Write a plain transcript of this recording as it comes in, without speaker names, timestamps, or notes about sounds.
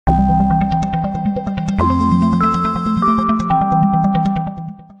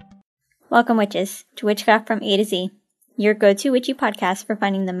Welcome, witches, to Witchcraft from A to Z, your go-to witchy podcast for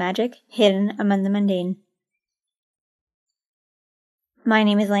finding the magic hidden among the mundane. My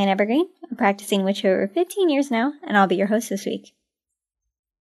name is Lane Evergreen. I'm practicing witch for over 15 years now, and I'll be your host this week.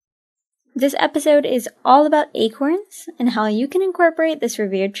 This episode is all about acorns and how you can incorporate this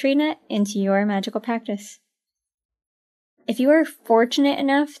revered tree nut into your magical practice. If you are fortunate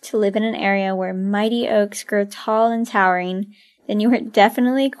enough to live in an area where mighty oaks grow tall and towering, then you are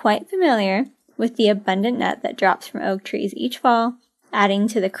definitely quite familiar with the abundant nut that drops from oak trees each fall, adding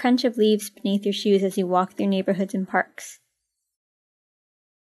to the crunch of leaves beneath your shoes as you walk through neighborhoods and parks.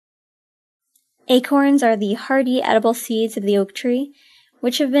 Acorns are the hardy edible seeds of the oak tree,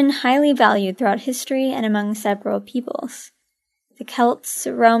 which have been highly valued throughout history and among several peoples. The Celts,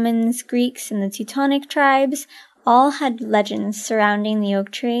 Romans, Greeks, and the Teutonic tribes all had legends surrounding the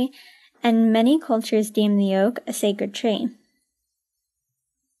oak tree, and many cultures deemed the oak a sacred tree.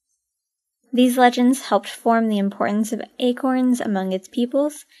 These legends helped form the importance of acorns among its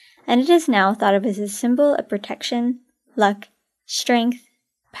peoples, and it is now thought of as a symbol of protection, luck, strength,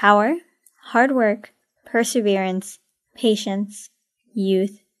 power, hard work, perseverance, patience,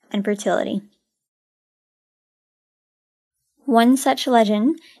 youth, and fertility. One such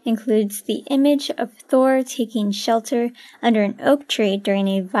legend includes the image of Thor taking shelter under an oak tree during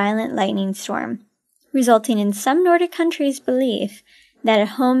a violent lightning storm, resulting in some Nordic countries' belief that a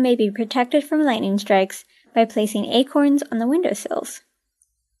home may be protected from lightning strikes by placing acorns on the windowsills.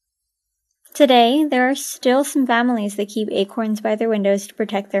 Today, there are still some families that keep acorns by their windows to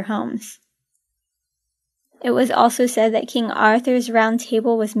protect their homes. It was also said that King Arthur's round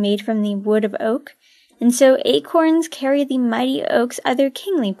table was made from the wood of oak, and so acorns carry the mighty oak's other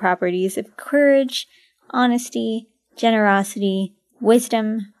kingly properties of courage, honesty, generosity,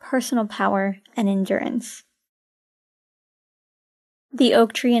 wisdom, personal power, and endurance. The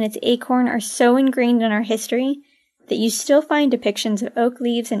oak tree and its acorn are so ingrained in our history that you still find depictions of oak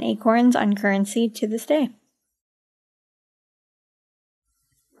leaves and acorns on currency to this day.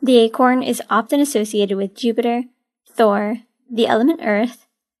 The acorn is often associated with Jupiter, Thor, the element earth,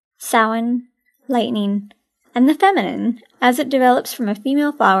 Samhain, lightning, and the feminine as it develops from a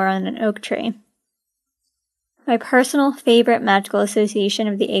female flower on an oak tree. My personal favorite magical association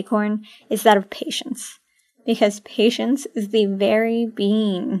of the acorn is that of patience, because patience is the very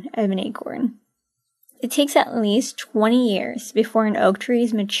being of an acorn. It takes at least 20 years before an oak tree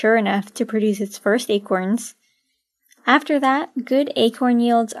is mature enough to produce its first acorns. After that, good acorn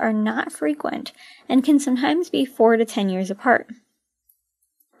yields are not frequent and can sometimes be 4 to 10 years apart.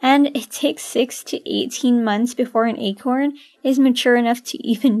 And it takes 6 to 18 months before an acorn is mature enough to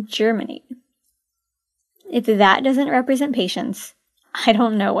even germinate. If that doesn't represent patience, I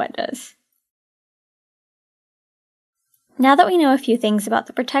don't know what does. Now that we know a few things about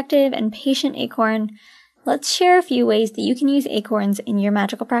the protective and patient acorn, let's share a few ways that you can use acorns in your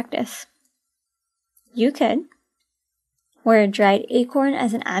magical practice. You could wear a dried acorn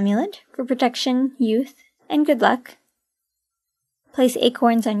as an amulet for protection, youth, and good luck. Place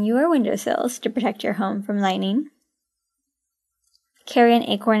acorns on your windowsills to protect your home from lightning. Carry an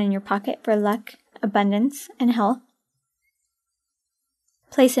acorn in your pocket for luck, abundance, and health.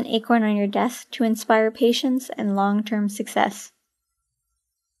 Place an acorn on your desk to inspire patience and long-term success.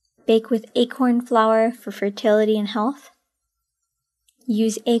 Bake with acorn flour for fertility and health.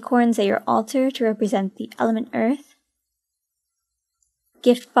 Use acorns at your altar to represent the element earth.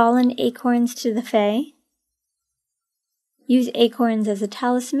 Gift fallen acorns to the fae. Use acorns as a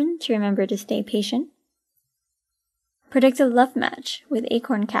talisman to remember to stay patient. Predict a love match with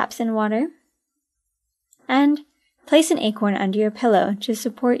acorn caps in water. And place an acorn under your pillow to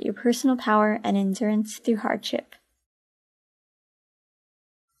support your personal power and endurance through hardship.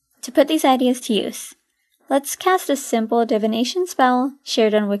 To put these ideas to use, let's cast a simple divination spell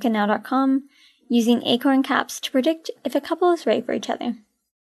shared on wickanow.com using acorn caps to predict if a couple is right for each other.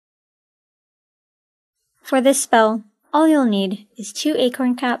 For this spell, all you'll need is 2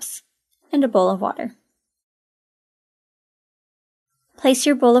 acorn caps and a bowl of water. Place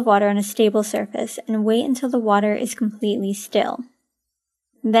your bowl of water on a stable surface and wait until the water is completely still.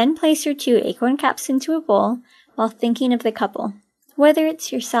 Then place your 2 acorn caps into a bowl while thinking of the couple, whether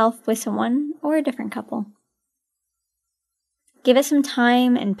it's yourself with someone or a different couple. Give it some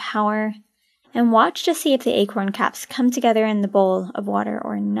time and power, and watch to see if the acorn caps come together in the bowl of water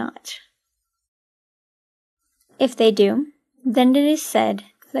or not. If they do, then it is said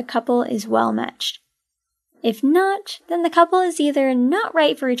the couple is well matched. If not, then the couple is either not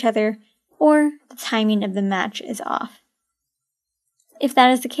right for each other or the timing of the match is off. If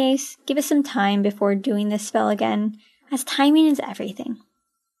that is the case, give it some time before doing this spell again, as timing is everything.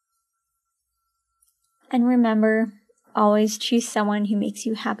 And remember, always choose someone who makes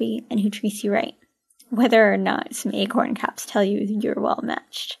you happy and who treats you right, whether or not some acorn caps tell you you're well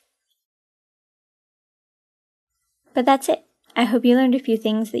matched. But that's it. I hope you learned a few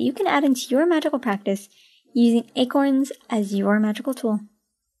things that you can add into your magical practice using acorns as your magical tool.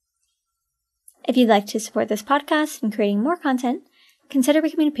 If you'd like to support this podcast and creating more content, consider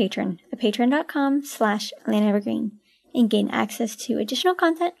becoming a patron at patreon.com/ElaineEvergreen and gain access to additional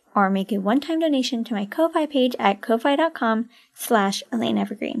content or make a one-time donation to my Ko-Fi page at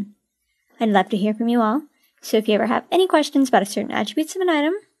ko-fi.com/ElaineEvergreen. I'd love to hear from you all, so if you ever have any questions about a certain attributes of an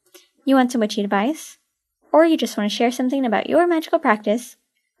item, you want some witchy advice, or you just want to share something about your magical practice,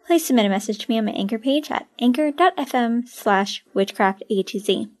 please submit a message to me on my Anchor page at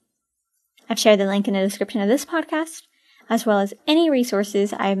anchor.fm/witchcraftatz. I've shared the link in the description of this podcast, as well as any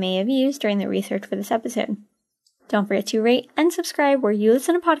resources I may have used during the research for this episode. Don't forget to rate and subscribe where you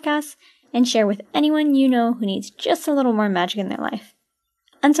listen to podcasts, and share with anyone you know who needs just a little more magic in their life.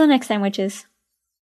 Until next time, witches.